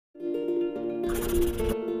Yes,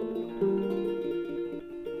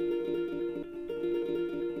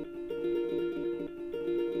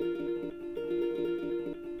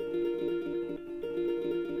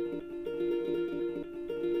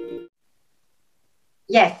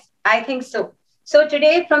 I think so. So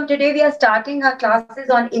from today, we are starting our classes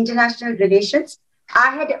on international relations. I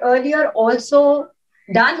had earlier also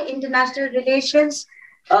done international relations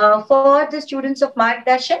for the students of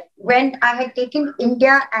Margdarshan when I had taken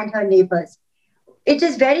India and her neighbors. It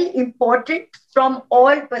is very important from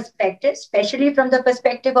all perspectives, especially from the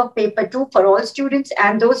perspective of paper two for all students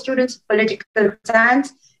and those students of political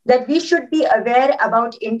science, that we should be aware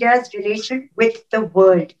about India's relation with the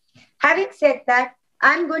world. Having said that,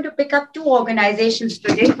 I'm going to pick up two organizations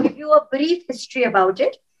today, give you a brief history about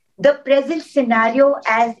it, the present scenario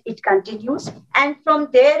as it continues, and from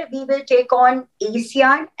there we will take on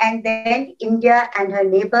ASEAN and then India and her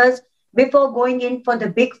neighbors before going in for the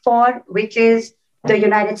big four, which is the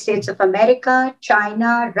United States of America,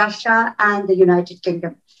 China, Russia, and the United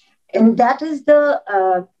Kingdom. And that is the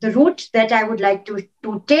route that I would like to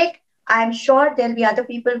take. I'm sure there'll be other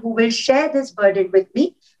people who will share this burden with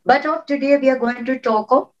me. But of today, we are going to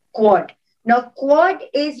talk of Quad. Now, Quad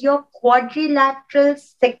is your quadrilateral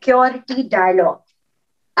security dialogue.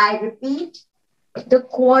 I repeat, the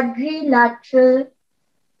quadrilateral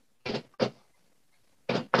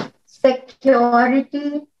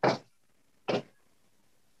security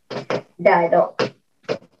dialogue.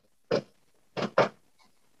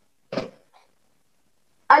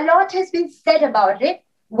 A lot has been said about it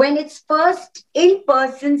when its first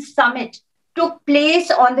in-person summit took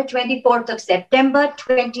place on the 24th of September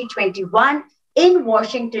 2021 in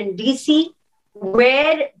Washington, D.C.,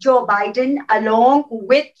 where Joe Biden, along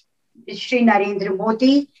with Shri Narendra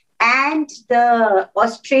Modi and the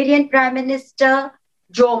Australian Prime Minister,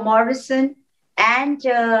 Joe Morrison, and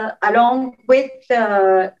along with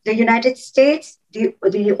the United States, the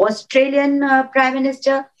Australian Prime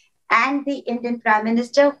Minister, and the Indian Prime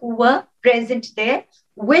Minister who were present there,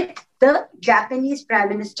 with the Japanese Prime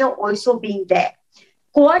Minister also being there.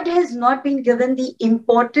 Quad has not been given the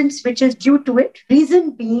importance which is due to it,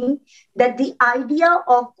 reason being that the idea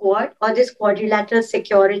of Quad or this quadrilateral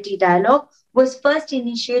security dialogue was first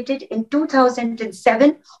initiated in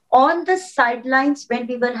 2007 on the sidelines when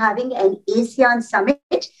we were having an ASEAN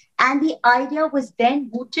summit, and the idea was then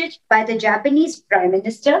mooted by the Japanese Prime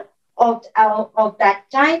Minister of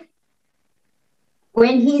that time,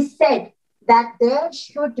 when he said that there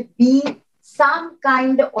should be some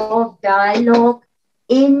kind of dialogue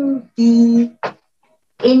in the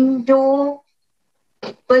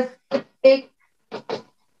Indo-Pacific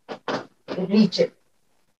region.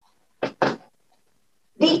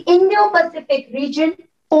 The Indo-Pacific region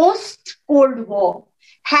post-Cold War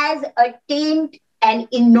has attained an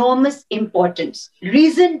enormous importance.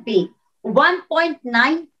 Reason being,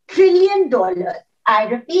 $1.9 trillion. I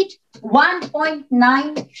repeat,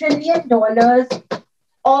 $1.9 trillion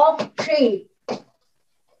of trade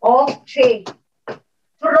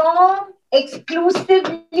from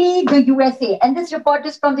exclusively the USA. And this report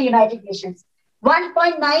is from the United Nations.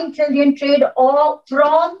 1.9 trillion trade all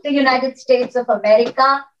from the United States of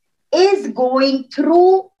America is going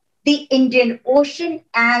through the Indian Ocean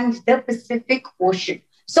and the Pacific Ocean.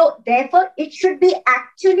 So therefore, it should be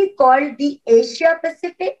actually called the Asia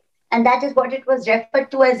Pacific, and that is what it was referred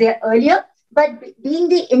to as earlier. But being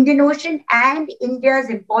the Indian Ocean and India's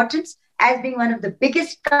importance as being one of the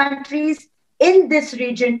biggest countries in this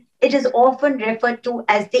region, it is often referred to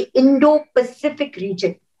as the Indo-Pacific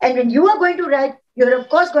region. And when you are going to write, you're of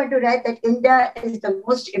course going to write that India is the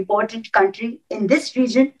most important country in this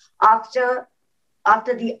region after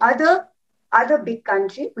the other big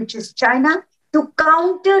country, which is China. To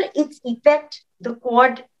counter its effect, the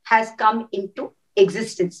Quad has come into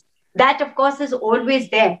existence. That, of course, is always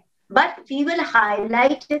there. But we will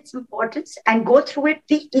highlight its importance and go through it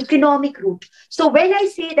the economic route. So when I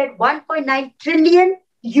say that 1.9 trillion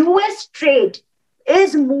US trade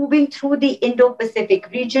is moving through the Indo-Pacific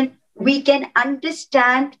region, we can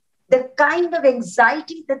understand the kind of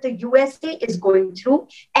anxiety that the USA is going through,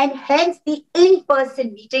 and hence the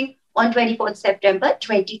in-person meeting on 24th September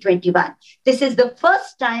 2021. This is the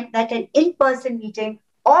first time that an in-person meeting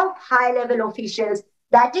of high-level officials,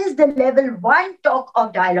 that is the level 1 talk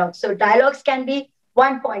of dialogue. So dialogues can be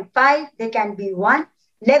 1.5, they can be 1.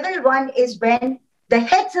 Level 1 is when the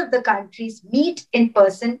heads of the countries meet in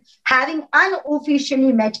person, having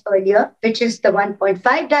unofficially met earlier, which is the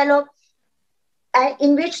 1.5 dialogue,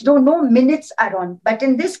 in which though no minutes are on. But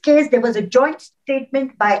in this case, there was a joint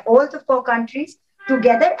statement by all the 4 countries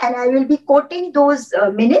together, and I will be quoting those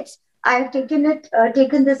minutes. I have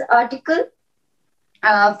taken this article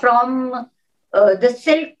from the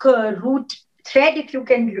Silk Route thread. If you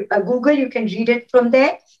can Google, you can read it from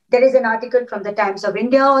there. There is an article from the Times of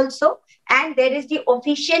India also, and there is the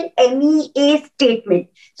official MEA statement.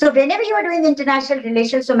 So whenever you are doing international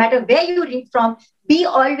relations, no matter where you read from, be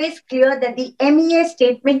always clear that the MEA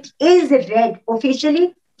statement is read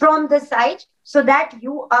officially from the site so that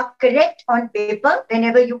you are correct on paper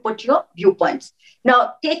whenever you put your viewpoints.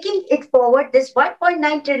 Now, taking it forward, this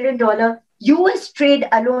 $1.9 trillion US trade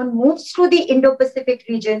alone moves through the Indo-Pacific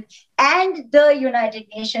region, and the United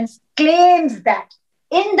Nations claims that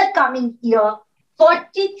in the coming year,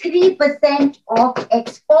 43% of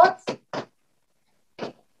exports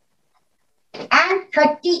and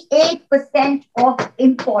 38% of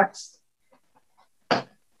imports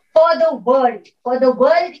for the world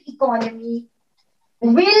economy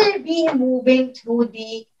will be moving through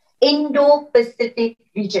the Indo-Pacific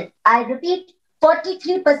region. I repeat,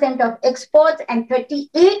 43% of exports and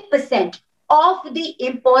 38% of the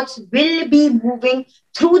imports will be moving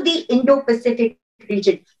through the Indo-Pacific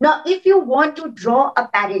region. Now, if you want to draw a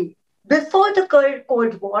parallel, before the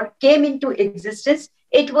Cold War came into existence,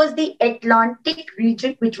 it was the Atlantic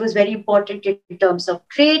region, which was very important in terms of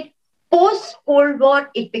trade. Post-Cold War,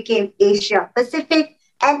 it became Asia-Pacific.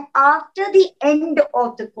 And after the end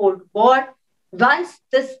of the Cold War, once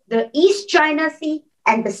the East China Sea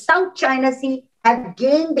and the South China Sea have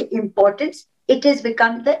gained importance, it has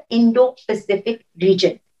become the Indo-Pacific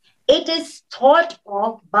region. It is thought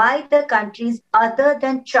of by the countries other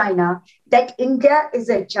than China that India is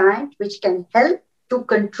a giant which can help to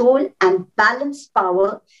control and balance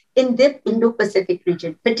power in the Indo-Pacific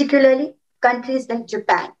region, particularly countries like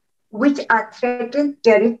Japan, which are threatened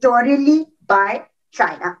territorially by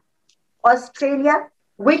China. Australia,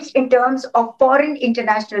 which in terms of foreign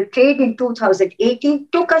international trade in 2018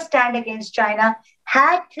 took a stand against China,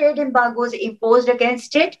 had trade embargoes imposed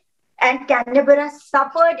against it, and Canberra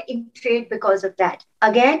suffered in trade because of that.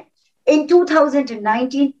 Again, in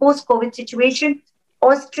 2019, post-COVID situation,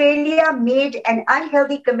 Australia made an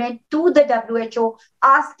unhealthy comment to the WHO,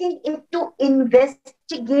 asking it to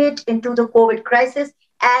investigate into the COVID crisis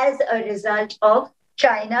as a result of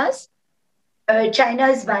China's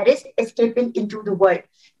virus escaping into the world.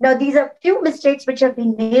 Now, these are few mistakes which have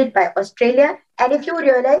been made by Australia. And if you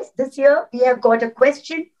realize this year, we have got a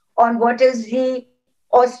question on what is the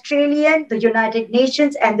Australian, the United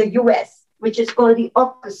Nations, and the US, which is called the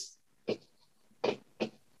AUKUS.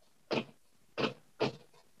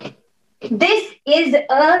 This is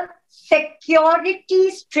a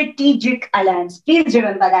security strategic alliance. Please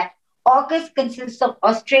remember that. AUKUS consists of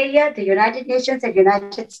Australia, the United Nations, and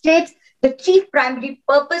United States. The chief primary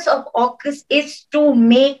purpose of AUKUS is to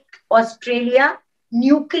make Australia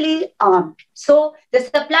nuclear armed. So the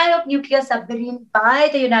supply of nuclear submarine by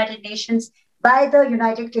the United Nations, by the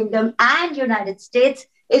United Kingdom and United States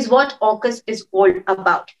is what AUKUS is all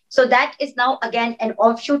about. So that is now again an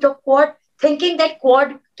offshoot of Quad, thinking that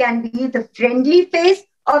Quad can be the friendly face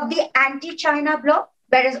of the anti-China bloc,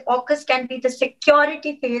 whereas AUKUS can be the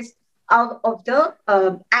security face of the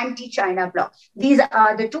anti-China bloc. These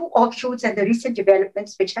are the two offshoots and the recent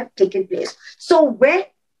developments which have taken place. So when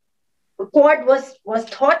Quad was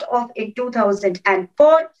thought of in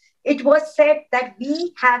 2004, it was said that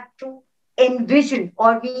we have to envision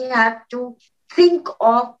or we have to think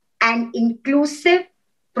of an inclusive,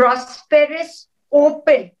 prosperous,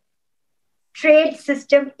 open trade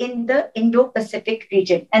system in the Indo-Pacific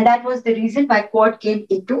region. And that was the reason why Quad came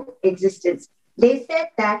into existence. They said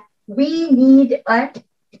that we need an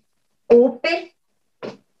open,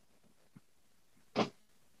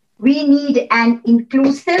 we need an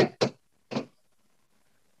inclusive,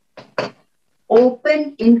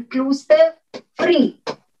 open, inclusive, free,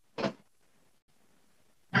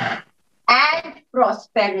 and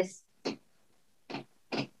prosperous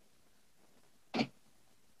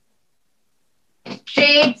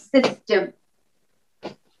trade system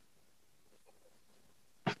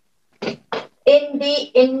in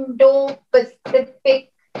the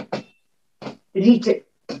Indo-Pacific region.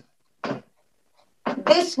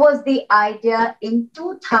 This was the idea in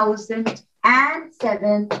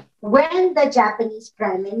 2007 when the Japanese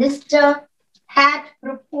Prime Minister had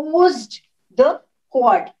proposed the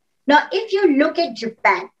Quad. Now, if you look at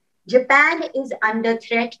Japan, Japan is under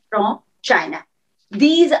threat from China.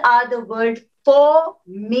 These are the world's 4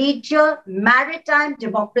 major maritime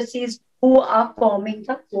democracies who are forming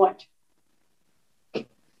the Quad.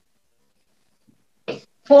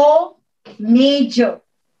 4 major.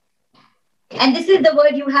 And this is the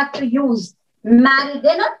word you have to use. They're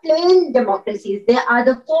not plain democracies. They are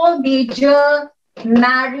the 4 major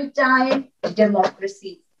maritime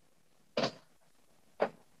democracies.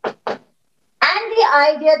 the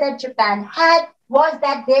idea that Japan had was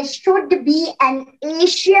that there should be an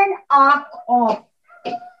Asian arc of,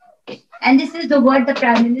 and this is the word the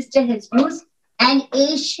Prime Minister has used, an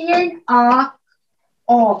Asian arc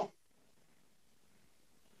of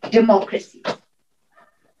democracy.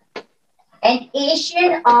 An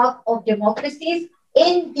Asian arc of democracies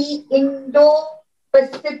in the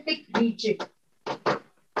Indo-Pacific region.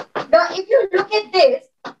 Now, if you look at this,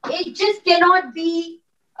 it just cannot be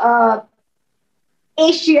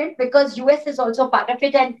Asian, because US is also part of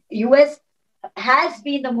it, and US has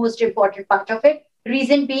been the most important part of it.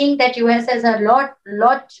 Reason being that US has a lot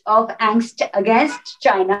of angst against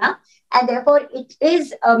China, and therefore it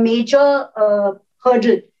is a major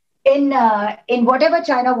hurdle in whatever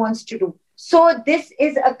China wants to do. So this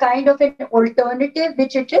is a kind of an alternative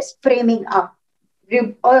which it is framing up.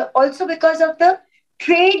 Also because of the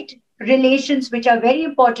trade relations which are very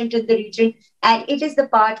important in the region, and it is the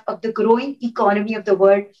part of the growing economy of the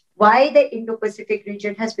world, why the Indo-Pacific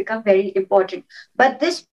region has become very important. But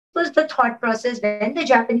this was the thought process when the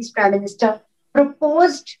Japanese Prime Minister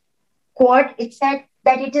proposed Quad. It said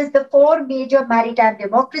that it is the four major maritime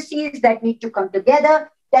democracies that need to come together,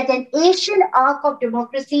 that an Asian arc of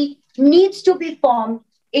democracy needs to be formed.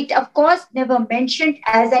 It, of course, never mentioned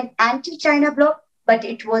as an anti-China bloc, but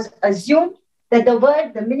it was assumed that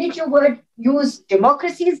the minute you word use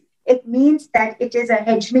democracies, it means that it is a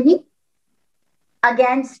hegemony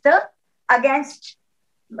against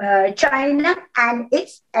China and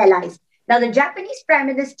its allies. Now, the Japanese Prime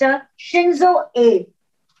Minister Shinzo Abe,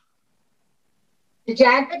 the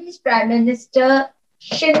Japanese Prime Minister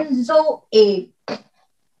Shinzo Abe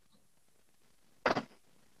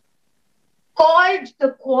called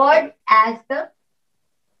the Quad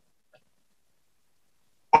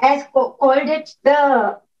called it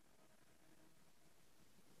the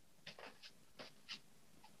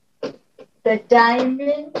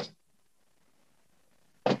diamond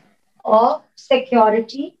of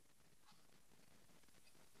security,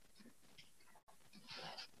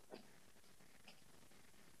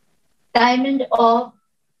 diamond of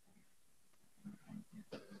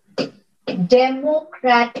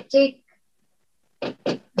democratic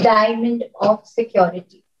diamond of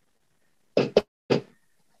security.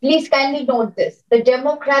 Please kindly note this. The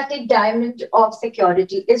democratic diamond of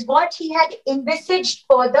security is what he had envisaged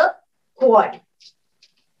for the Quad.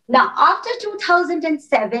 Now, after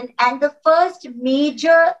 2007 and the first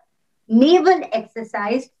major naval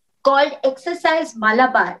exercise called Exercise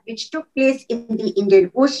Malabar, which took place in the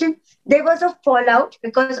Indian Ocean, there was a fallout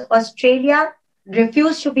because Australia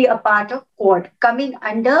refused to be a part of Quad, coming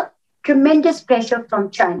under tremendous pressure from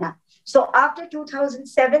China. So after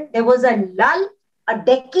 2007, there was a lull, a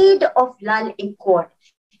decade of lull in Quad.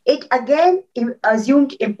 It again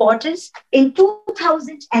assumed importance in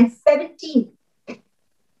 2017,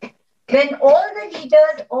 when all the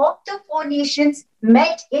leaders of the four nations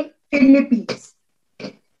met in Philippines.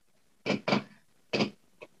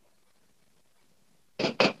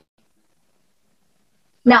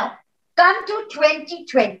 Now, come to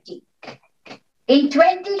 2020. In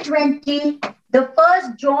 2020, the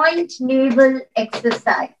first joint naval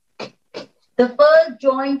exercise,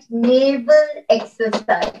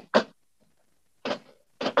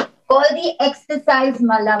 called the Exercise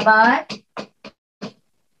Malabar,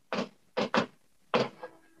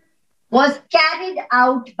 was carried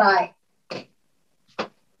out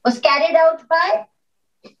by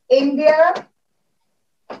India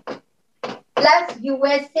plus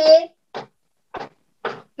USA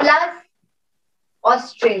plus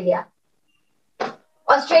Australia.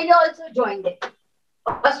 Australia also joined it.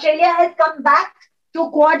 Australia has come back to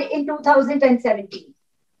Quad in 2017.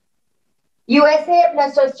 USA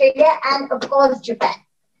plus Australia and, of course, Japan.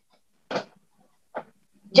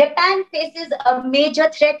 Japan faces a major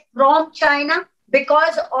threat from China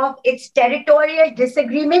because of its territorial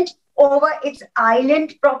disagreement over its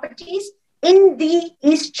island properties in the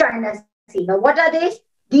East China Sea. Now, what are these?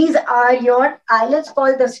 These are your islands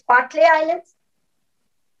called the Spratly Islands.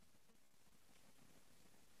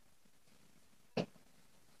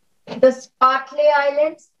 The Spratly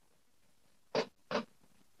Islands.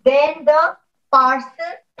 Then the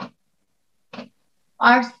Parcel.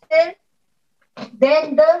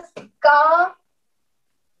 Then the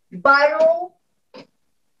Scarborough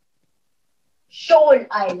Shoal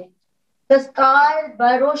Island. The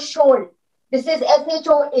Scarborough Shoal. This is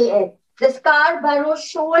SHOAL. The Scarborough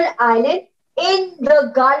Shoal Island in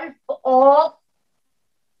the Gulf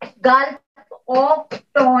of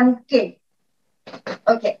Tonkin.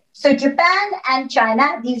 Okay, so Japan and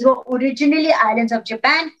China, these were originally islands of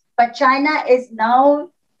Japan, but China is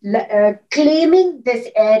now claiming this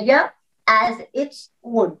area as its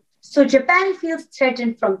own. So Japan feels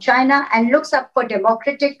threatened from China and looks up for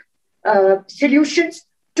democratic solutions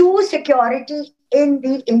to security in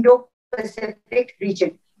the Indo-Pacific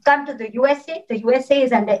region. Come to the USA. The USA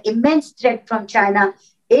is under immense threat from China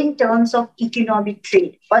in terms of economic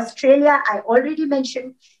trade. Australia, I already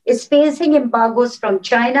mentioned, is facing embargoes from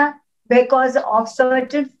China because of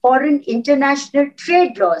certain foreign international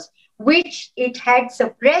trade laws, which it had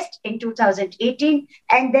suppressed in 2018,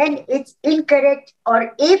 and then its incorrect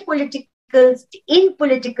or impolitical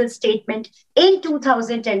statement in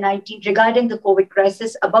 2019 regarding the COVID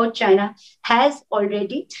crisis about China has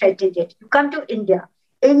already threatened it. You come to India.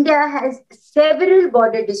 India has several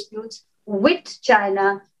border disputes with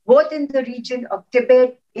China, both in the region of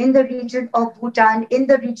Tibet, in the region of Bhutan, in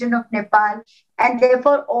the region of Nepal, and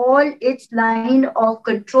therefore all its line of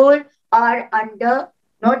control are under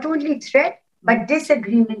not only threat, but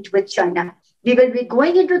disagreement with China. We will be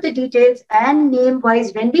going into the details and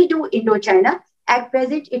name-wise when we do Indo-China. At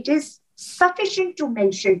present, it is sufficient to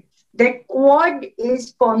mention that Quad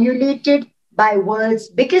is formulated by world's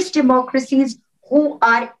biggest democracies who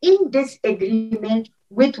are in disagreement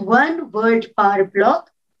with one world power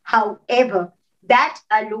bloc. However, that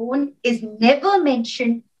alone is never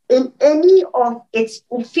mentioned in any of its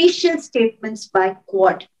official statements by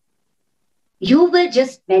Quad. You will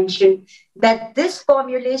just mention that this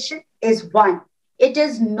formulation is one. It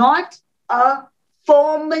is not a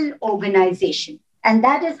formal organization. And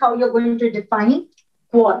that is how you're going to define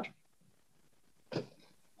Quad.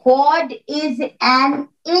 Quad is an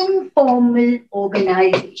informal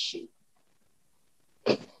organization.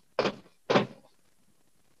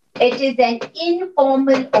 It is an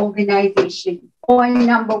informal organization. Point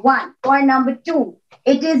number one. Point number two,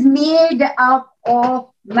 it is made up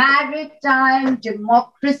of maritime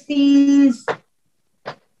democracies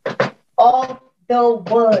of the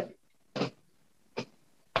world.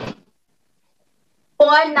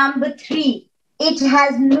 Point number three, it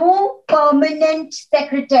has no permanent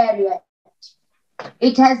secretariat.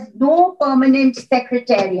 It has no permanent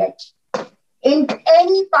secretariat in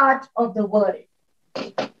any part of the world.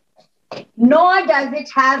 Nor does it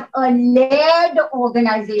have a layered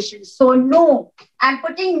organization. So no, I'm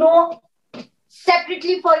putting no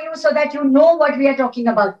separately for you so that you know what we are talking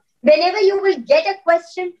about. Whenever you will get a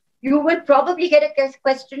question, you will probably get a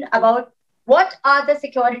question about what are the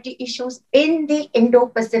security issues in the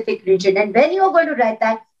Indo-Pacific region. And when you're going to write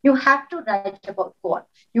that, you have to write about Quad.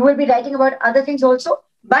 You will be writing about other things also,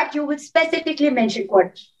 but you will specifically mention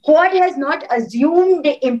Quad. Quad has not assumed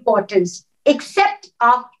importance except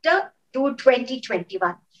after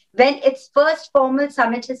 2021, when its first formal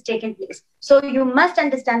summit has taken place. So you must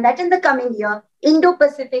understand that in the coming year,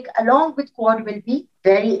 Indo-Pacific along with Quad will be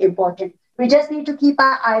very important. We just need to keep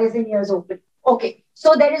our eyes and ears open. Okay,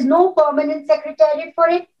 so there is no permanent secretariat for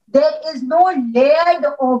it. There is no layered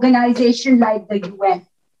organization like the UN.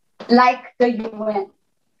 There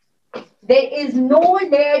is no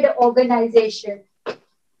layered organization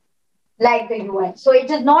like the UN. So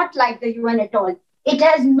it is not like the UN at all. It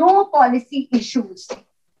has no policy issues.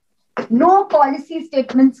 No policy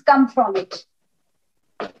statements come from it.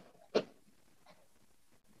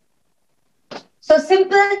 So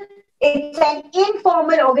simple, it's an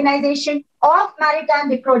informal organization of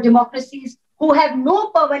maritime democracies who have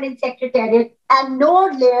no permanent secretariat and no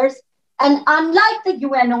layers. And unlike the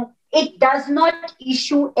UNO, it does not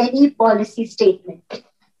issue any policy statement.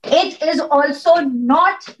 It is also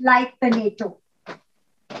not like the NATO.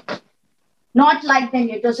 Not like the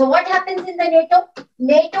NATO. So what happens in the NATO?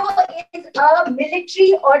 NATO is a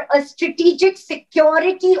military or a strategic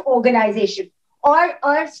security organization or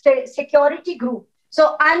a security group.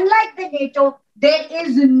 So unlike the NATO, there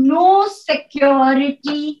is no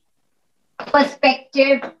security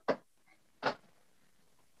perspective.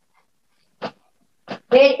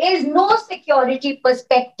 There is no security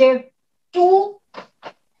perspective to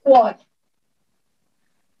Quad.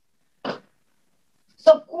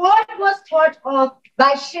 So Quad was thought of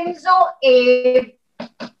by Shinzo Abe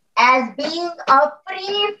as being a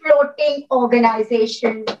free-floating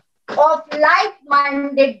organization of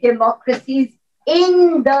like-minded democracies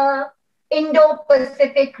in the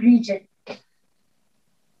Indo-Pacific region.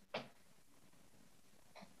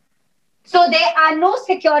 So there are no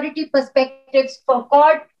security perspectives for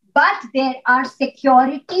Quad, but there are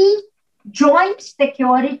joint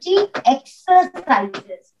security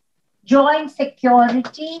exercises. Joint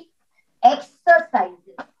security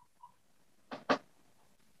exercises.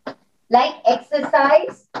 Like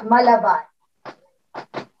exercise Malabar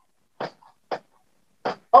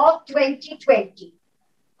of 2020.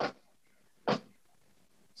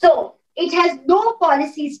 So it It has no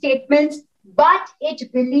policy statements, but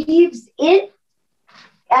it believes in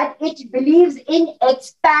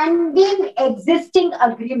expanding existing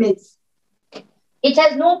agreements. It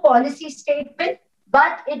has no policy statement,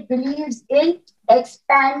 but it believes in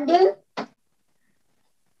expanding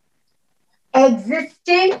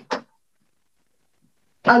existing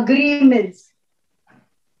agreements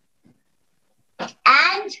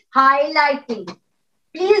and highlighting.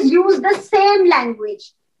 Please use the same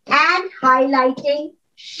language, and highlighting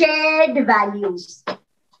shared values.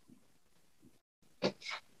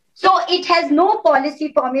 So it has no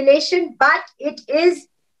policy formulation, but it is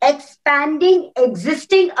expanding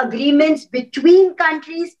existing agreements between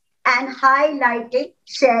countries and highlighting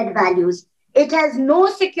shared values. It has no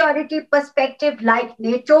security perspective like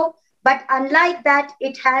NATO, but unlike that,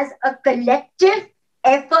 it has a collective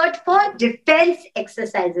effort for defense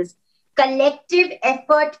exercises. Collective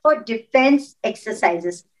effort for defense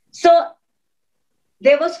exercises. So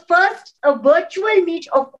there was first a virtual meet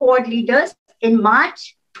of Quad leaders in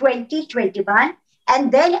March 2021,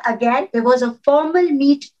 and then again there was a formal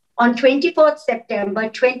meet on 24th September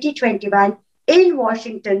 2021 in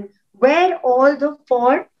Washington, where all the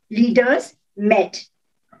four leaders met.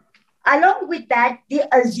 Along with that, the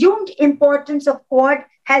assumed importance of Quad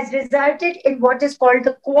has resulted in what is called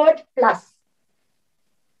the Quad Plus.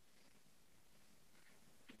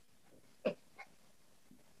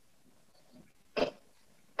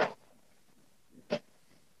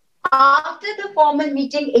 After the formal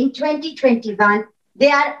meeting in 2021,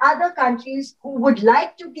 there are other countries who would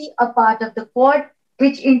like to be a part of the Quad,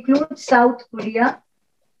 which includes South Korea,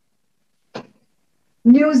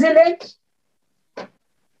 New Zealand,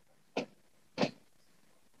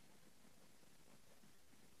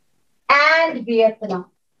 and Vietnam.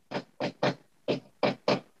 In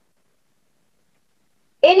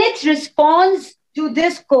its response to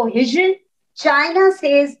this cohesion, China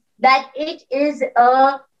says that it is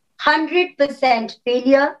a 100%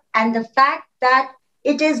 failure, and the fact that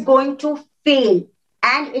it is going to fail,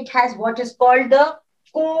 and it has what is called the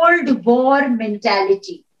Cold War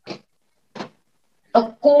mentality.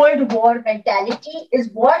 A Cold War mentality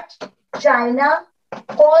is what China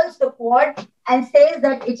calls the Quad and says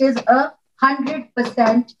that it is a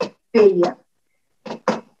 100% failure.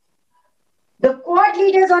 The Quad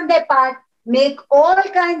leaders on their part make all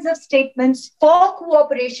kinds of statements for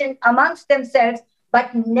cooperation amongst themselves,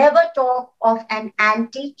 but never talk of an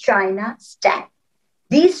anti-China stand.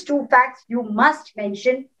 These two facts you must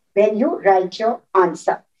mention when you write your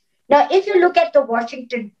answer. Now, if you look at the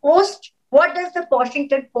Washington Post, what does the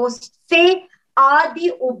Washington Post say are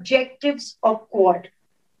the objectives of Quad?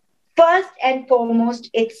 First and foremost,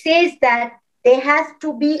 it says that there has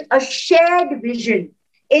to be a shared vision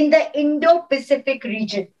in the Indo-Pacific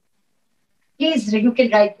region. Please, you can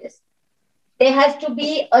write this. There has to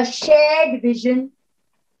be a shared vision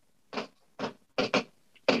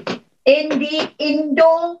in the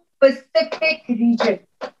Indo-Pacific region.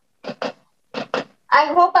 I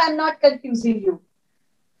hope I'm not confusing you.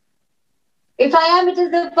 If I am, it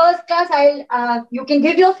is the first class. You can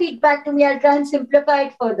give your feedback to me. I'll try and simplify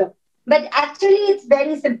it further. But actually, it's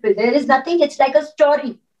very simple. There is nothing. It's like a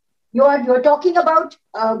story. You're talking about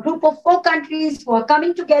a group of 4 countries who are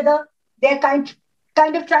coming together. They're kind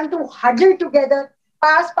of trying to huddle together.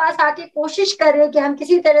 पास आके कोशिश कर रहे हैं कि हम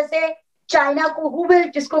किसी तरह से चाइना को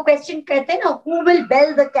जिसको क्वेश्चन कहते हैं ना, who will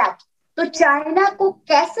bell the cat. तो चाइना को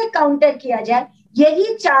कैसे काउंटर किया जाए,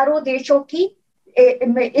 यही चारों देशों की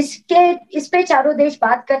इस पे चारों देश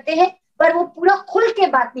बात करते हैं, पर वो पूरा खुल के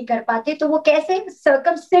बात नहीं कर पाते. तो वो कैसे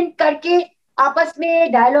सर्कमस्टेंट करके आपस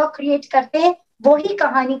में डायलॉग क्रिएट करते हैं, वही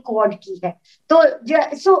कहानी क्वाड की है.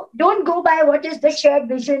 So don't go by what is the shared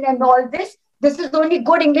vision and all this. This is only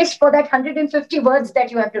good English for that 150 words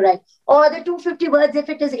that you have to write, or the 250 words if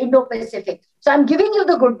it is Indo-Pacific. So I'm giving you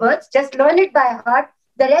the good words. Just learn it by heart.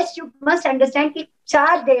 The rest you must understand कि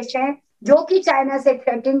 4 देश हैं जो कि China से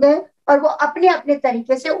threatened है, और वो अपने अपने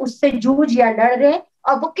तरीके से उससे जूझ या लड़ रहे हैं,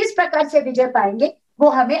 और वो किस प्रकार से विजय पाएंगे वो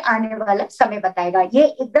हमें आने वाला समय बताएगा. ये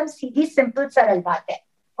एकदम सीधी सिंपल सरल बात है.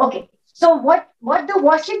 Okay, so what the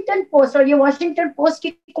Washington post, और ये वॉशिंगटन पोस्ट की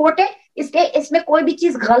कोट है, इसलिए इसमें कोई भी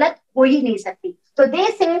चीज गलत हो ही नहीं सकती. तो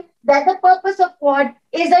दे say that the purpose of quad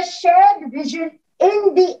is a shared vision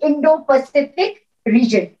in the Indo-Pacific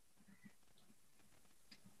reason,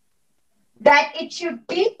 that it should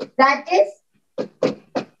be, that is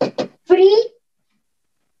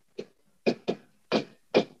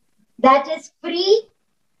free,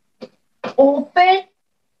 open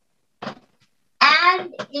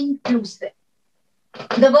and inclusive.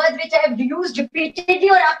 The words which I have used repeatedly,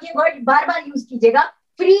 और आप ये word बार बार use कीजिएगा.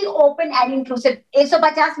 Free open and inclusive.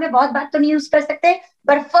 150 में बहुत बात तो नहीं use कर सकते,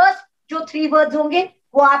 बट फर्स्ट जो 3 वर्ड्स होंगे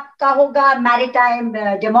वो आपका होगा मैरिटाइम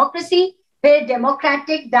डेमोक्रेसी, फिर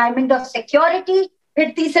डेमोक्रेटिक डायमंड ऑफ सिक्योरिटी, फिर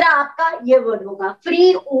तीसरा आपका ये वर्ड होगा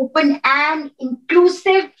free open and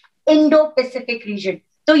inclusive Indo Pacific region.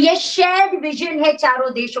 तो ये शेयर्ड विजन है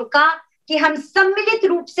चारों देशों का कि हम सम्मिलित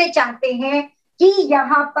रूप से चाहते हैं कि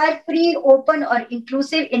यहाँ पर फ्री ओपन और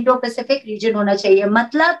इंक्लूसिव इंडो पैसिफिक रीजन होना चाहिए,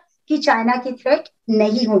 मतलब कि चाइना की थ्रेट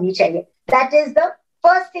नहीं होनी चाहिए. That is the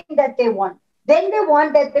first thing that they want. Then they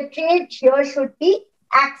want that the trade here should be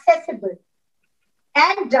accessible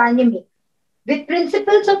and dynamic with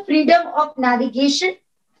principles of freedom of navigation.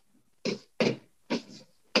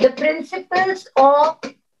 The principles of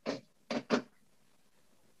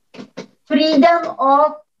freedom of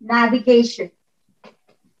navigation.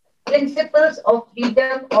 Principles of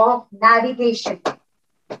freedom of navigation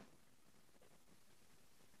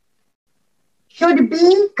should be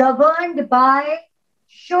governed by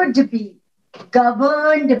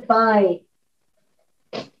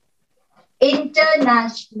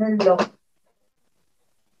international law.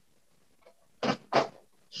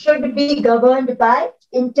 Should be governed by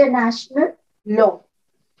international law.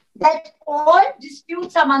 That all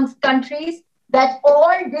disputes amongst countries,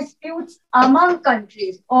 amongst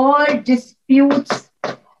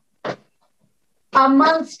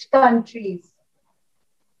countries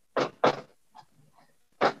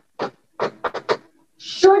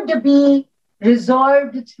should be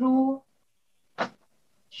resolved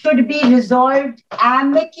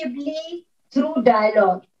amicably through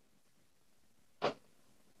dialogue.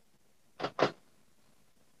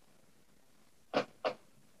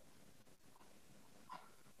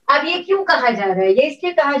 अब ये क्यों कहा जा रहा है? ये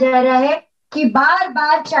इसलिए कहा जा रहा है कि बार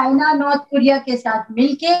बार चाइना नॉर्थ कोरिया के साथ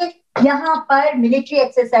मिलके यहाँ पर मिलिट्री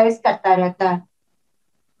एक्सरसाइज करता रहता है.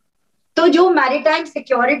 तो जो मैरिटाइम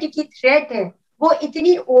सिक्योरिटी की थ्रेट है वो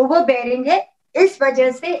इतनी ओवरबेयरिंग है, इस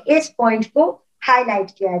वजह से इस पॉइंट को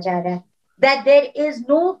हाईलाइट किया जा रहा है. That there is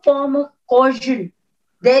no form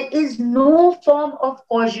of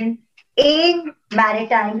caution in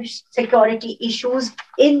maritime security issues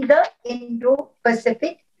in the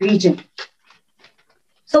Indo-Pacific region.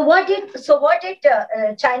 So what did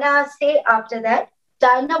China say after that?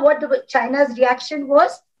 China's reaction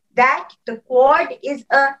was that the Quad is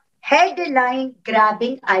a headline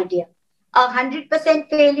grabbing idea, 100%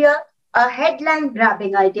 failure, a headline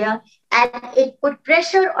grabbing idea, and it put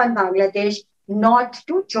pressure on Bangladesh not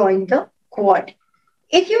to join the Quad.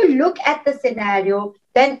 If you look at the scenario,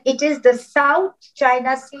 then it is the South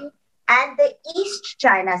China Sea and the East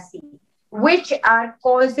China Sea, which are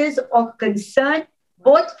causes of concern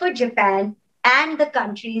both for Japan and the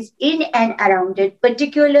countries in and around it,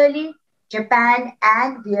 particularly Japan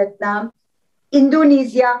and Vietnam,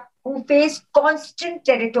 Indonesia, who face constant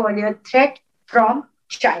territorial threat from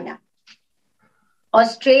China.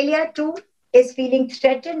 Australia too is feeling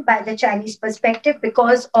threatened by the Chinese perspective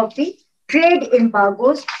because of the trade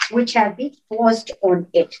embargoes which have been forced on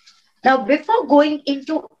it. Now, before going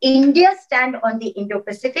into India's stand on the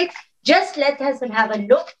Indo-Pacific, just let us have a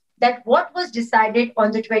look at what was decided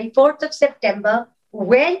on the 24th of September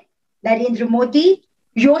when Narendra Modi,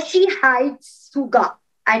 Yoshihide Suga,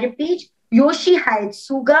 I repeat, Yoshihide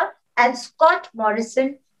Suga and Scott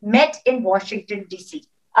Morrison met in Washington, D.C.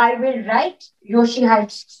 I will write Yoshihide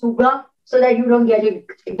Suga so that you don't get it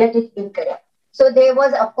incorrect. So there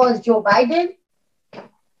was, of course, Joe Biden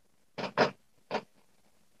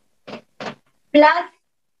plus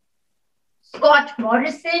Scott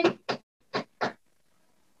Morrison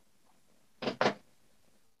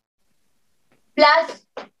plus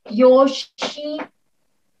Yoshihide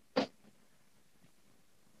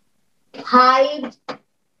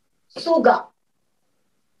Suga.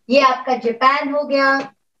 ये आपका Japan हो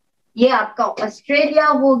गया, ये आपका Australia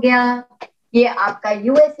हो गया, ये आपका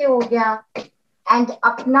यूएसए हो गया, एंड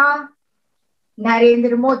अपना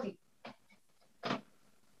Narendra Modi,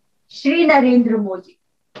 Shri Narendra Modi.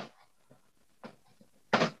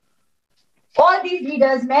 All these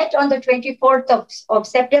leaders met on the 24th of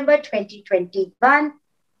September 2021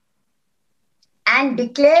 and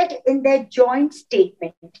declared in their joint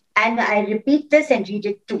statement, and I repeat this and read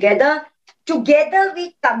it together. Together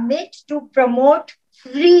we commit to promote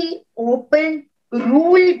free, open,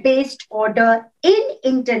 rule-based order in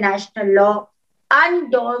international law,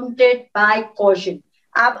 undaunted by caution.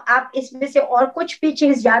 अब आप इसमें से और कुछ भी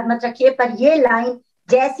चीज याद मत रखिए, पर ये लाइन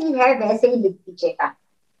जैसी है वैसे ही लिख दीजिएगा.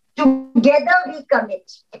 Together we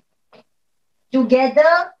commit.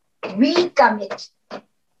 Together we commit.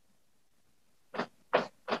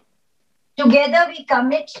 Together we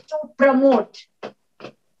commit to promote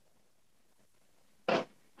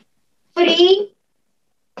free,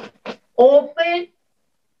 open,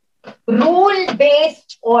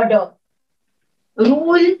 rule-based order.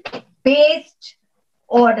 Rule-based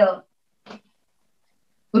order.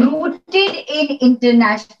 Rooted in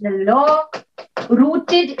international law.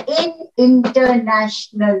 Rooted in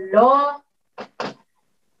international law.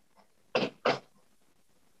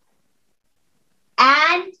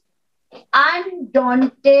 And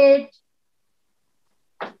undaunted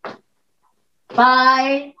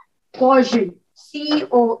by caution.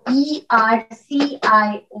 COERCION.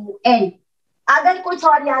 अगर कुछ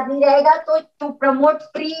और याद नहीं रहेगा तो to promote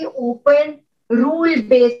free open rule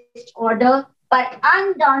based order पर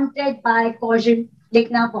अनडाउंटेड bye caution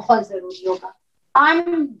लिखना बहुत जरूरी होगा.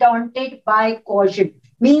 Undaunted by caution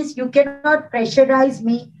means you cannot pressurize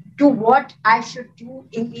me to what I should do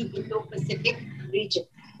in the Indo-Pacific region.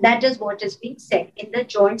 That is what is being said in the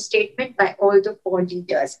joint statement by all the four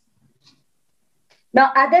leaders.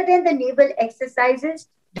 Now, other than the naval exercises,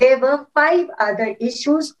 there were 5 other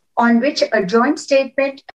issues on which a joint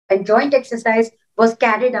statement, a joint exercise was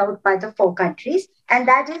carried out by the 4 countries. And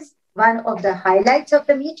that is one of the highlights of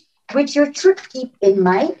the meet, which you should keep in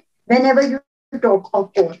mind whenever you talk of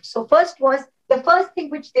war. So the first thing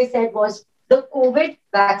which they said was the COVID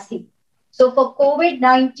vaccine. So for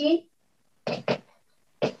COVID-19,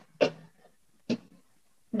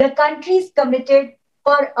 the countries committed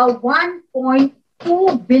for a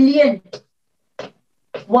 1.2 billion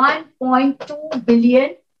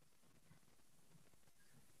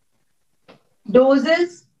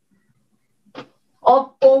doses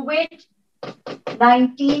of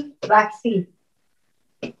COVID-19 vaccine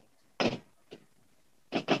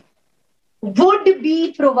would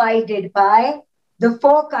be provided by the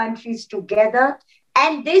 4 countries together,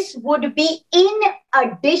 and this would be in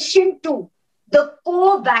addition to the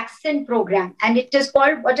co-vaccine program. And it is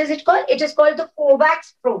called, what is it called? It is called the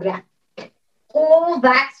COVAX program.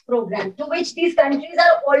 COVAX program, to which these countries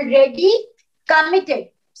are already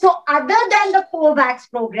committed. So other than the COVAX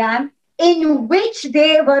program, in which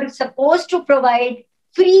they were supposed to provide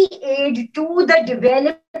free aid to the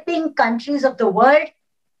developing countries of the world,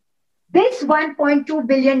 this 1.2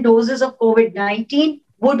 billion doses of COVID-19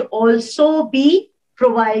 would also be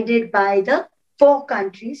provided by the 4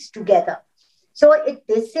 countries together. So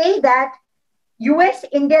they say that US,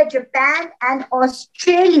 India, Japan, and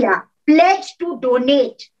Australia pledged to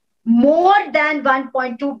donate more than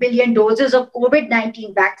 1.2 billion doses of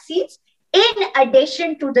COVID-19 vaccines, in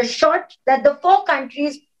addition to the shot that the 4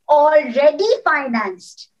 countries already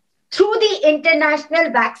financed through the International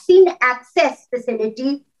Vaccine Access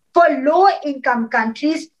Facility for low-income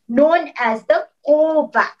countries known as the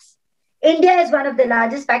COVAX. India is one of the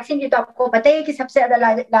largest vaccine. ये तो आपको पता है कि सबसे ज़्यादा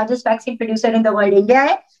largest vaccine producer in the world India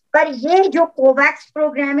है. पर ये जो COVAX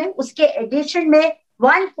program है, उसके addition में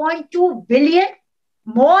 1.2 billion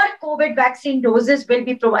more COVID vaccine doses will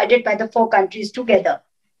be provided by the 4 countries together.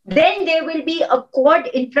 Then there will be a Quad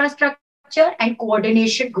infrastructure and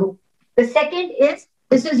coordination group. The second is,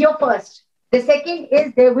 this is your first. The second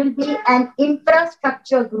is there will be an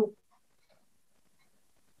infrastructure group.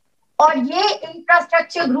 और ये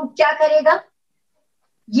infrastructure group क्या करेगा?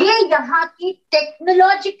 ये यहाँ की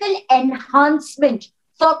technological enhancement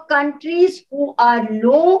for countries who are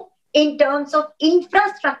low in terms of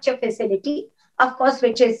infrastructure facility, of course,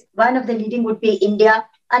 which is one of the leading would be India,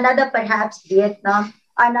 another perhaps Vietnam,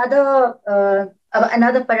 another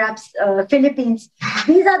perhaps Philippines.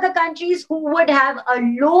 These are the countries who would have a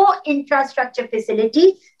low infrastructure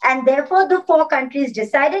facility, and therefore the 4 countries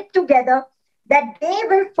decided together that they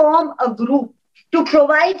will form a group to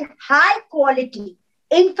provide high quality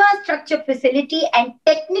infrastructure facility and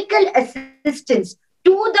technical assistance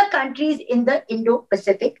to the countries in the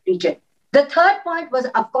Indo-Pacific region. The third point was,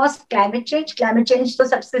 of course, climate change. Climate change तो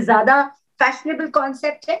सबसे ज़्यादा fashionable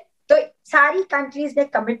concept है. तो सारी countries ने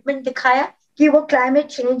commitment दिखाया कि वो climate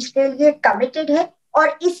change के लिए committed है,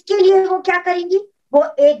 और इसके लिए वो क्या करेंगी? वो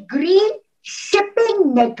एक green shipping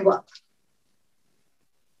network.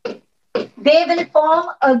 They will form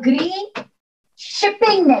a green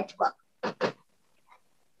shipping network.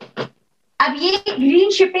 अब ये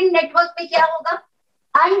green shipping network पे क्या होगा?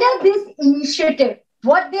 Under this initiative,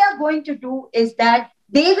 what they are going to do is that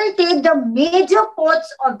they will take the major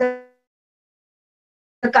ports of the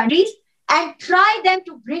countries and try them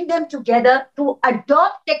to bring them together to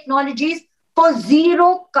adopt technologies for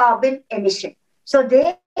zero carbon emission. So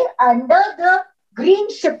they, under the green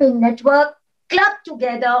shipping network, club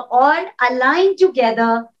together or align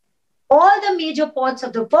together all the major ports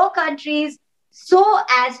of the 4 countries so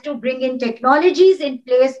as to bring in technologies in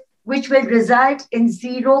place which will result in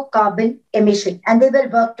zero carbon emission, and they will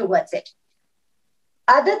work towards it.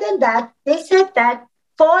 Other than that, they said that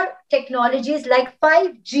for technologies like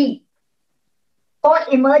 5G, for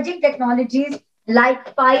emerging technologies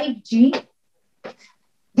like 5G,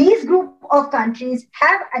 these group of countries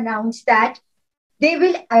have announced that they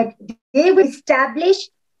will establish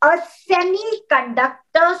a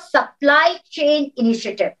semiconductor supply chain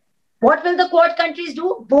initiative. What will the Quad countries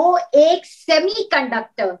do? वो एक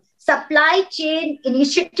semiconductor supply chain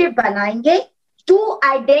initiative बनाएंगे to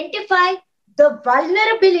identify the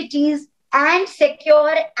vulnerabilities and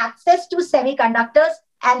secure access to semiconductors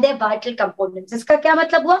and their vital components. इसका क्या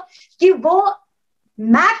मतलब हुआ कि वो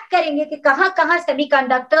map करेंगे कि कहां कहां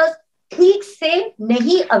सेमीकंडक्टर्स ठीक से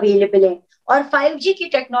नहीं अवेलेबल है और 5G की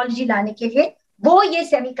टेक्नोलॉजी लाने के लिए वो ये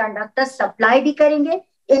सेमीकंडक्टर सप्लाई भी करेंगे,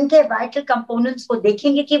 इनके वाइटल कंपोनेंट्स को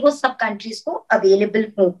देखेंगे कि वो सब कंट्रीज को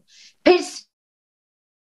अवेलेबल हो. फिर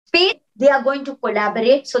space they are going to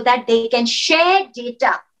collaborate so that they can share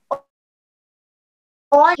data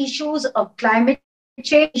on issues of climate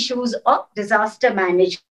change, issues of disaster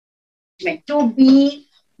management, to be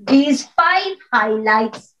these 5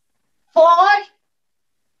 highlights for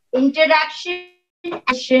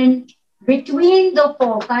interaction between the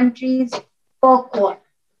 4 countries for Quad.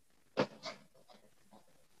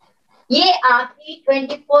 ये आपकी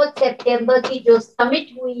 24 सितंबर की जो summit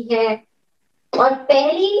हुई है और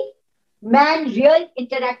पहली man real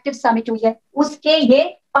interactive summit हुई है, उसके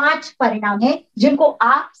ये 5 परिणाम हैं जिनको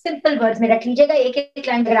आप सिंपल वर्ड्स में रख लीजिएगा. एक एक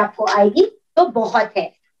लाइन अगर आपको आएगी तो बहुत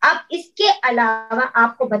है. अब इसके अलावा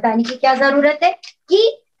आपको बताने की क्या जरूरत है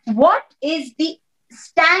कि what is the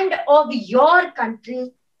stand of your country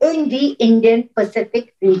in the Indian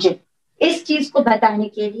Pacific region. इस चीज को बताने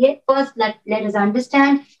के लिए first let us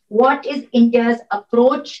understand what is India's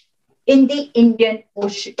approach in the Indian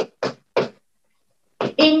ocean.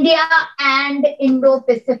 India and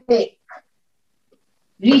Indo-Pacific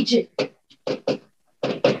region.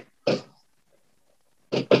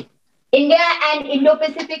 India and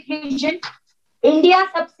Indo-Pacific region. India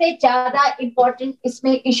सबसे ज्यादा important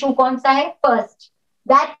इसमें issue कौन सा है? First,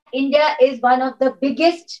 that India is one of the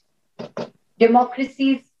biggest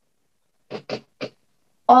democracies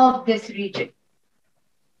of this region.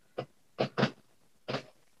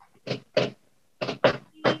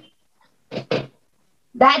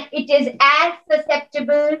 That it is as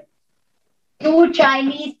susceptible to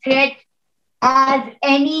Chinese threat as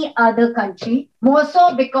any other country, more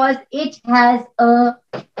so because it has a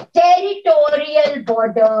territorial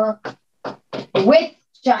border with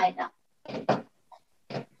China.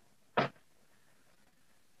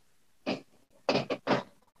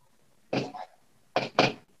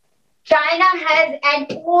 China has an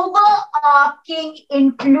overarching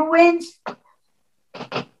influence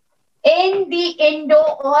in the Indo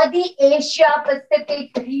or the Asia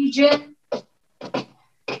Pacific region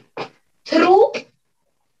through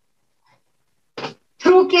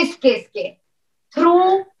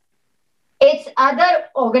through its other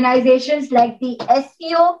organizations like the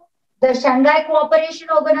SCO, the Shanghai Cooperation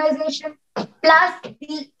Organization, plus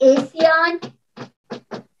the ASEAN.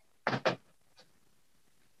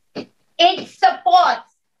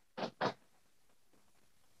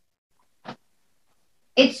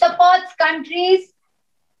 It supports countries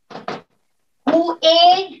who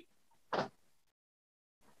aid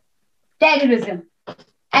terrorism.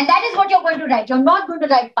 And that is what you're going to write. You're not going to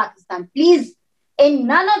write Pakistan. Please, in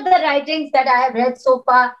none of the writings that I have read so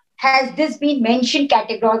far has this been mentioned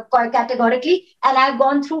categorically. And I've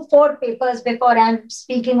gone through 4 papers before I'm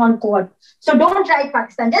speaking on Quad. So don't write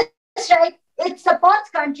Pakistan. Just write, it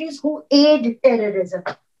supports countries who aid terrorism.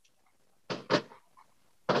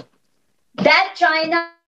 That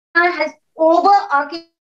China has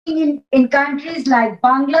overarching in countries like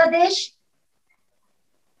Bangladesh,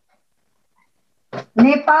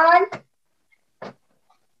 Nepal,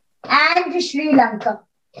 and Sri Lanka.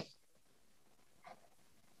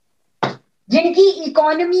 जिनकी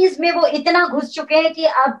economies में वो इतना घुस चुके हैं कि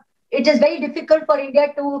अब it is very difficult for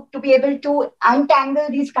India to be able to untangle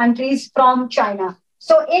these countries from China.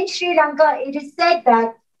 So in Sri Lanka, it is said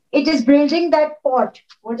that it is building that port.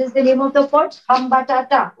 What is the name of the port?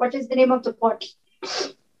 Hambantota. What is the name of the port?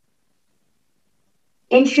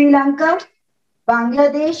 In Sri Lanka,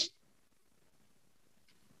 Bangladesh,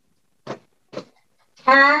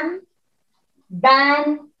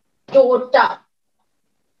 Hambantota.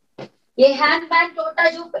 ये हैम्बनटोटा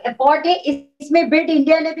जो port है इसमें build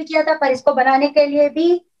India ने भी किया था, पर इसको बनाने के लिए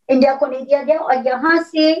भी इंडिया को नहीं दिया गया. और यहाँ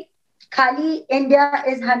से खाली India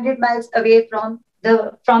is 100 miles away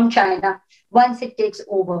from China once it takes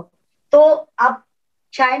over. तो अब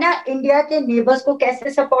चाइना इंडिया के नेबर्स को कैसे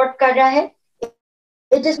सपोर्ट कर रहा है?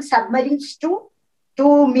 It is submarines to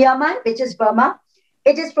Myanmar, which is Burma.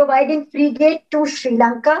 It is providing frigate to Sri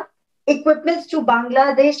Lanka, equipments to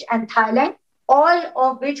Bangladesh and Thailand, all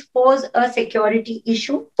of which pose a security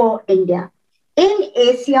issue for India. In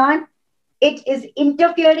ASEAN, it is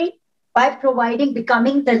interfering by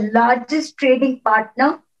becoming the largest trading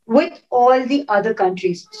partner with all the other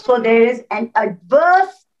countries. So there is an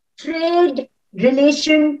adverse trade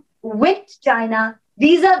relation with China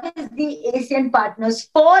vis-a-vis the Asian partners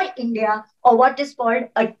for India, or what is called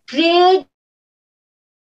a trade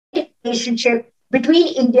relationship between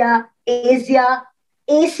India, Asia,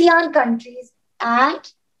 ASEAN countries,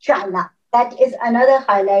 and China. That is another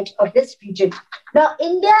highlight of this region. Now,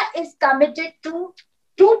 India is committed to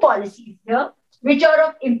two policies here, which are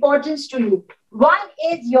of importance to you. One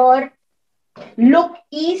is your look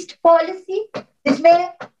east policy,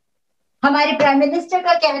 जिसमें हमारे prime minister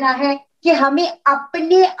का कहना है कि हमें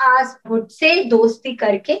अपने आस पास से दोस्ती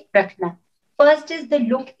करके रखना. First is the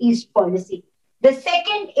look east policy. The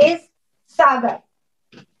second is Sagar.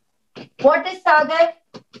 What is सागर?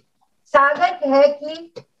 सागर है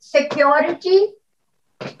कि security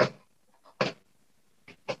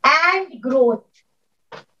and growth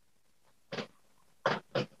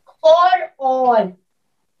for all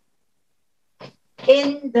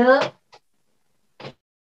in the.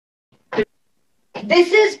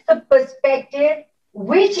 This is the perspective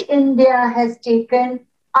which India has taken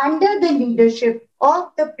under the leadership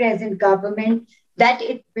of the present government, that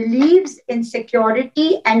it believes in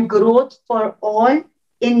security and growth for all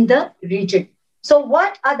in the region. So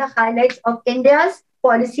what are the highlights of India's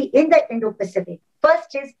policy in the Indo-Pacific?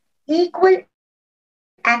 First is equal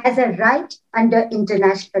as a right under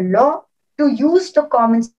international law to use the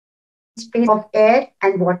common space of air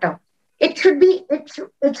and water. It should be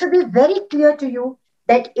very clear to you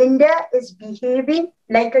that India is behaving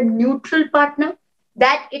like a neutral partner,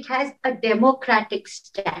 that it has a democratic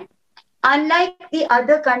stand. Unlike the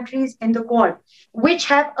other countries in the Quad, which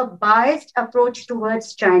have a biased approach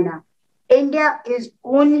towards China, India is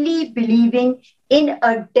only believing in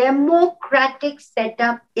a democratic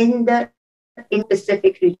setup in the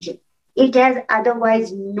Indo-Pacific region. It has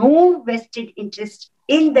otherwise no vested interest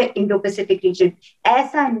in the Indo-Pacific region.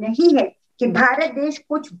 ऐसा नहीं है कि भारत देश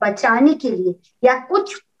कुछ बचाने के लिए या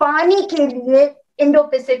कुछ पाने के लिए इंडो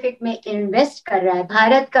पैसिफिक में इन्वेस्ट कर रहा है.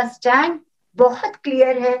 भारत का स्टैंड बहुत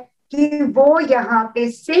क्लियर है कि वो यहाँ पे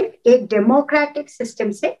सिर्फ एक डेमोक्रेटिक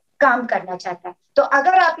सिस्टम से काम करना चाहता है. तो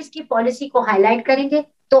अगर आप इसकी पॉलिसी को हाईलाइट करेंगे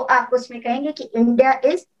तो आप उसमें कहेंगे कि India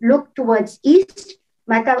is look towards east,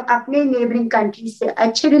 मतलब अपने नेबरिंग कंट्री से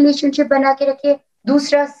अच्छे रिलेशनशिप बना के रखिए.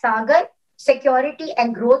 दूसरा सागर, security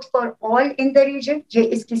and growth for all in the reason, ये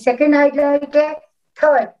इसकी सेकंड हाईलाइट है.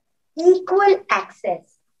 Third, equal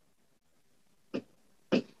access.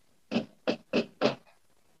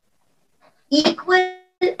 Equal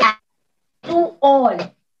to all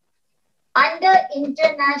under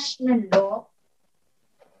international law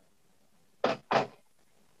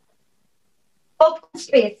for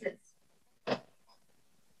spaces,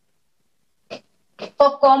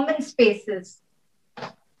 for common spaces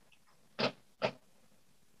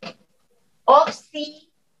of sea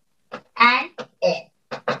and air.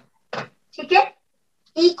 ठीक है?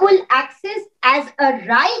 Equal access as a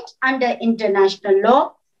right under international law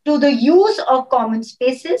to the use of common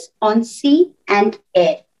spaces on sea and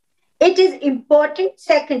air. It is important,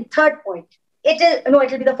 third point. It will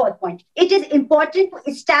be the fourth point. It is important to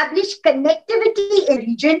establish connectivity in the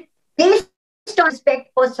region based on respect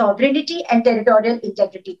for sovereignty and territorial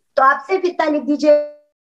integrity. तो आप सिर्फ इतना लिख दीजिए,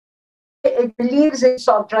 it believes in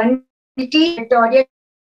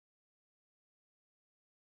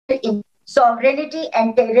sovereignty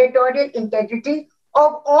and territorial integrity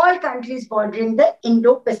of all countries bordering the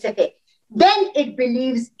Indo-Pacific. Then it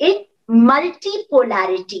believes in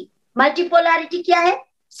multipolarity. Multipolarity क्या है?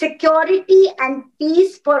 Security and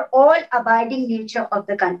peace for all abiding nature of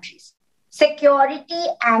the countries. Security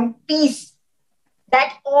and peace,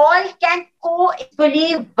 that all can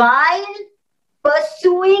coexist while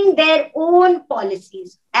pursuing their own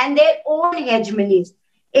policies and their own hegemonies.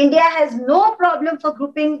 India has no problem for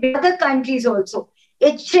grouping with other countries also.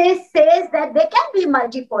 It says that there can be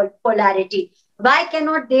multipolarity. Why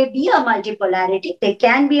cannot there be a multipolarity? There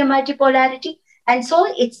can be a multipolarity. And so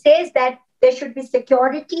it says that there should be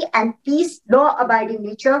security and peace, law-abiding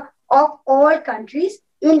nature of all countries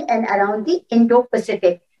in and around the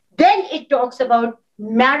Indo-Pacific. Then it talks about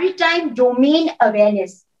maritime domain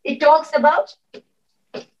awareness. It talks about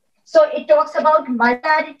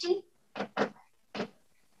multipolarity.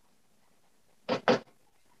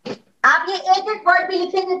 आप ये एक word भी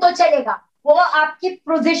लिखेंगे तो चलेगा, वो आपकी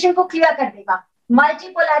position को क्लियर कर देगा.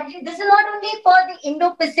 Multipolarity, this is not only for the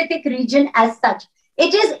Indo-Pacific region as such.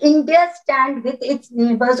 It is India's stand with its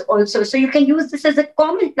neighbors also. So you can use this as a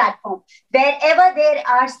common platform. Wherever there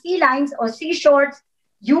are sea lines or seashores,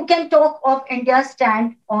 you can talk of India's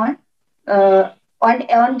stand uh,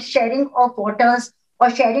 on sharing of waters or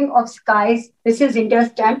sharing of skies. This is India's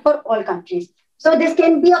stand for all countries. So this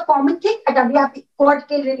can be a common thing. अभी आप Quad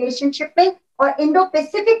के relationship में और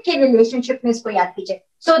Indo-Pacific के relationship में इसको याद कीजिए.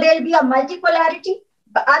 So there will be a multipolarity.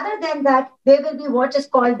 But other than that, there will be what is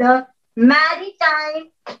called the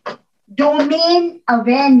maritime domain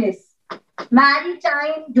awareness.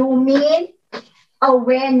 Maritime domain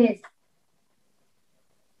awareness.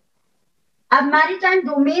 अब maritime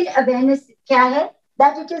domain awareness क्या है?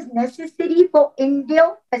 That it is necessary for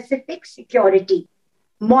Indo-Pacific security.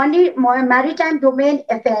 Maritime domain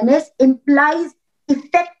awareness implies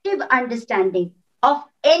effective understanding of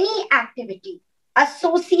any activity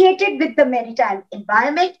associated with the maritime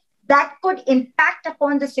environment that could impact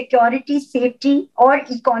upon the security, safety, or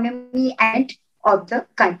economy and of the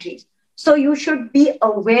countries. So you should be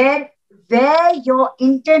aware where your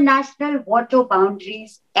international water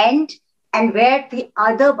boundaries end and where the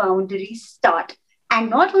other boundaries start. And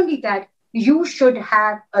not only that, you should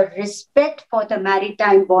have a respect for the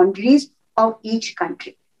maritime boundaries of each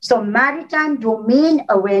country. So maritime domain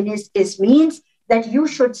awareness means that you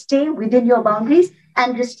should stay within your boundaries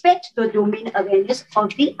and respect the domain awareness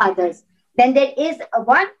of the others. Then there is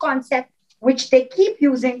one concept which they keep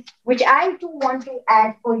using, which I too want to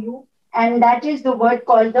add for you, and that is the word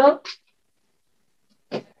called the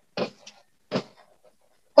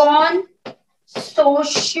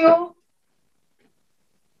social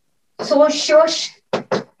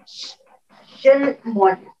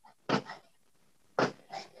model.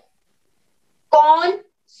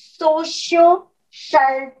 Consocial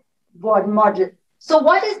model. So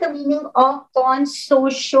what is the meaning of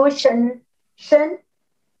consocial?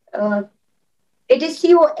 It is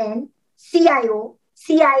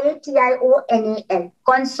CONCIATIONAL.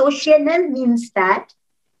 Consocial means that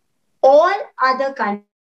all other countries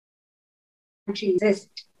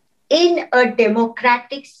exist in a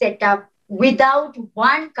democratic setup without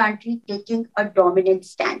one country taking a dominant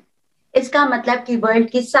stand. इसका मतलब कि world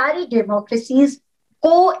की सारी democracies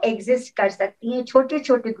को exist कर सकती हैं छोटे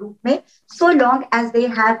छोटे ग्रुप में, so long as they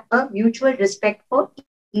have a mutual respect for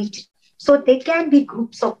each. So they can be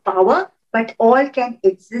groups of power, but all can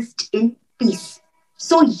exist in peace.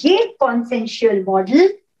 So ये consensual model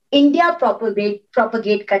इंडिया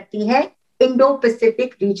प्रोपगेट करती है इंडो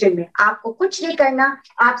पैसिफिक रीजन में. आपको कुछ नहीं करना,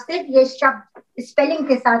 आप सिर्फ ये शब्द स्पेलिंग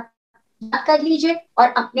के साथ याद कर लीजिए और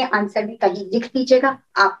अपने आंसर में कहीं लिख लीजिएगा,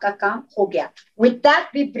 आपका काम हो गया. With that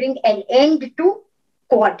we bring an and to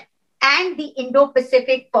quad and the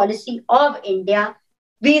Indo-Pacific policy of India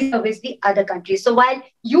vis-a-vis the other countries. So while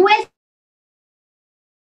US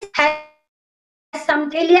has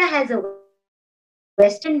Australia has a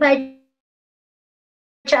Western by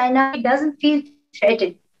China, it doesn't feel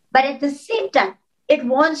threatened. But at the same time, it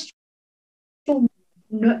wants to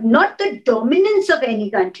not the dominance of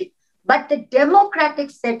any country, but the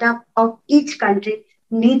democratic setup of each country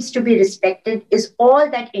needs to be respected, is all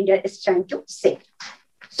that India is trying to say.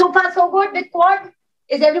 So far, so good with Quad.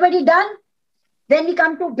 Is everybody done? Then we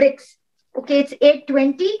come to BRICS. Okay, it's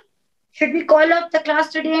 8:20. Should we call off the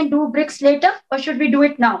class today and do BRICS later, or should we do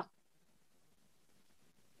it now?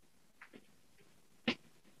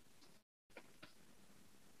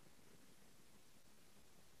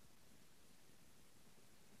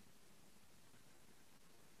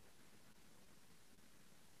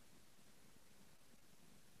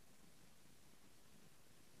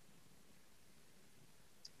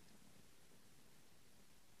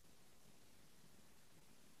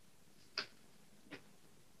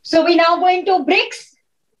 So we now go into BRICS,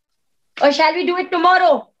 or shall we do it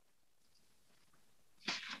tomorrow?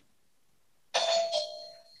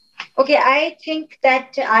 Okay, I think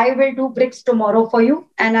that I will do BRICS tomorrow for you,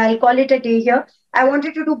 and I'll call it a day here. I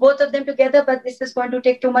wanted to do both of them together, but this is going to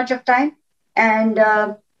take too much of time. And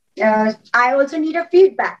I also need a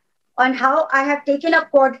feedback on how I have taken a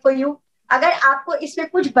Quad for you. अगर आपको इसमें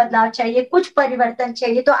कुछ बदलाव चाहिए, कुछ परिवर्तन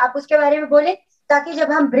चाहिए, तो आप उसके बारे में बोले, ताकि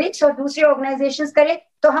जब हम ब्रिक्स और दूसरे ऑर्गेनाइजेशंस करें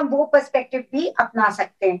तो हम वो पर्सपेक्टिव भी अपना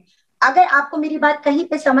सकते हैं. अगर आपको मेरी बात कहीं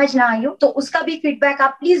पे समझ ना आई हो तो उसका भी फीडबैक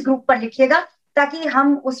आप प्लीज ग्रुप पर लिखिएगा ताकि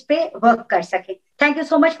हम उस पे वर्क कर सकें. Thank you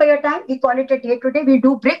so much for your time. We call it a day today. We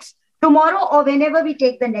do BRICS tomorrow or whenever we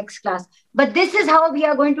take the next class. But this is how we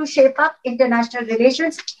are going to shape up international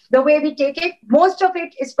relations. The way we take it, most of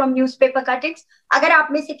it is from newspaper cuttings. अगर आप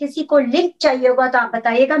में से किसी को link चाहिए होगा तो आप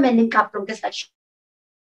बताइएगा, मैं लिंक आप लोगों के साथ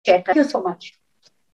शेयर करूंगा. Thank you so much.